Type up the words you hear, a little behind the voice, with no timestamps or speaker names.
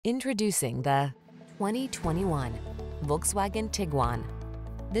Introducing the 2021 Volkswagen Tiguan.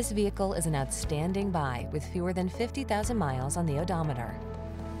 This vehicle is an outstanding buy with fewer than 50,000 miles on the odometer.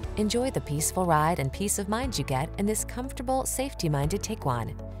 Enjoy the peaceful ride and peace of mind you get in this comfortable, safety-minded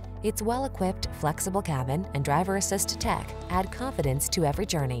Tiguan. Its well-equipped, flexible cabin and driver assist tech add confidence to every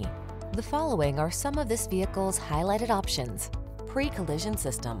journey. The following are some of this vehicle's highlighted options: pre-collision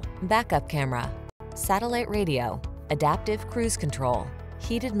system, backup camera, satellite radio, adaptive cruise control,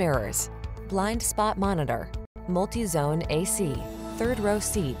 heated mirrors, blind spot monitor, multi-zone AC, third row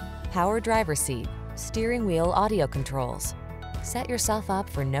seat, power driver seat, steering wheel audio controls. Set yourself up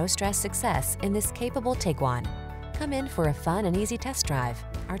for no-stress success in this capable Tiguan. Come in for a fun and easy test drive.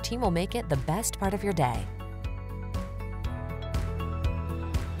 Our team will make it the best part of your day.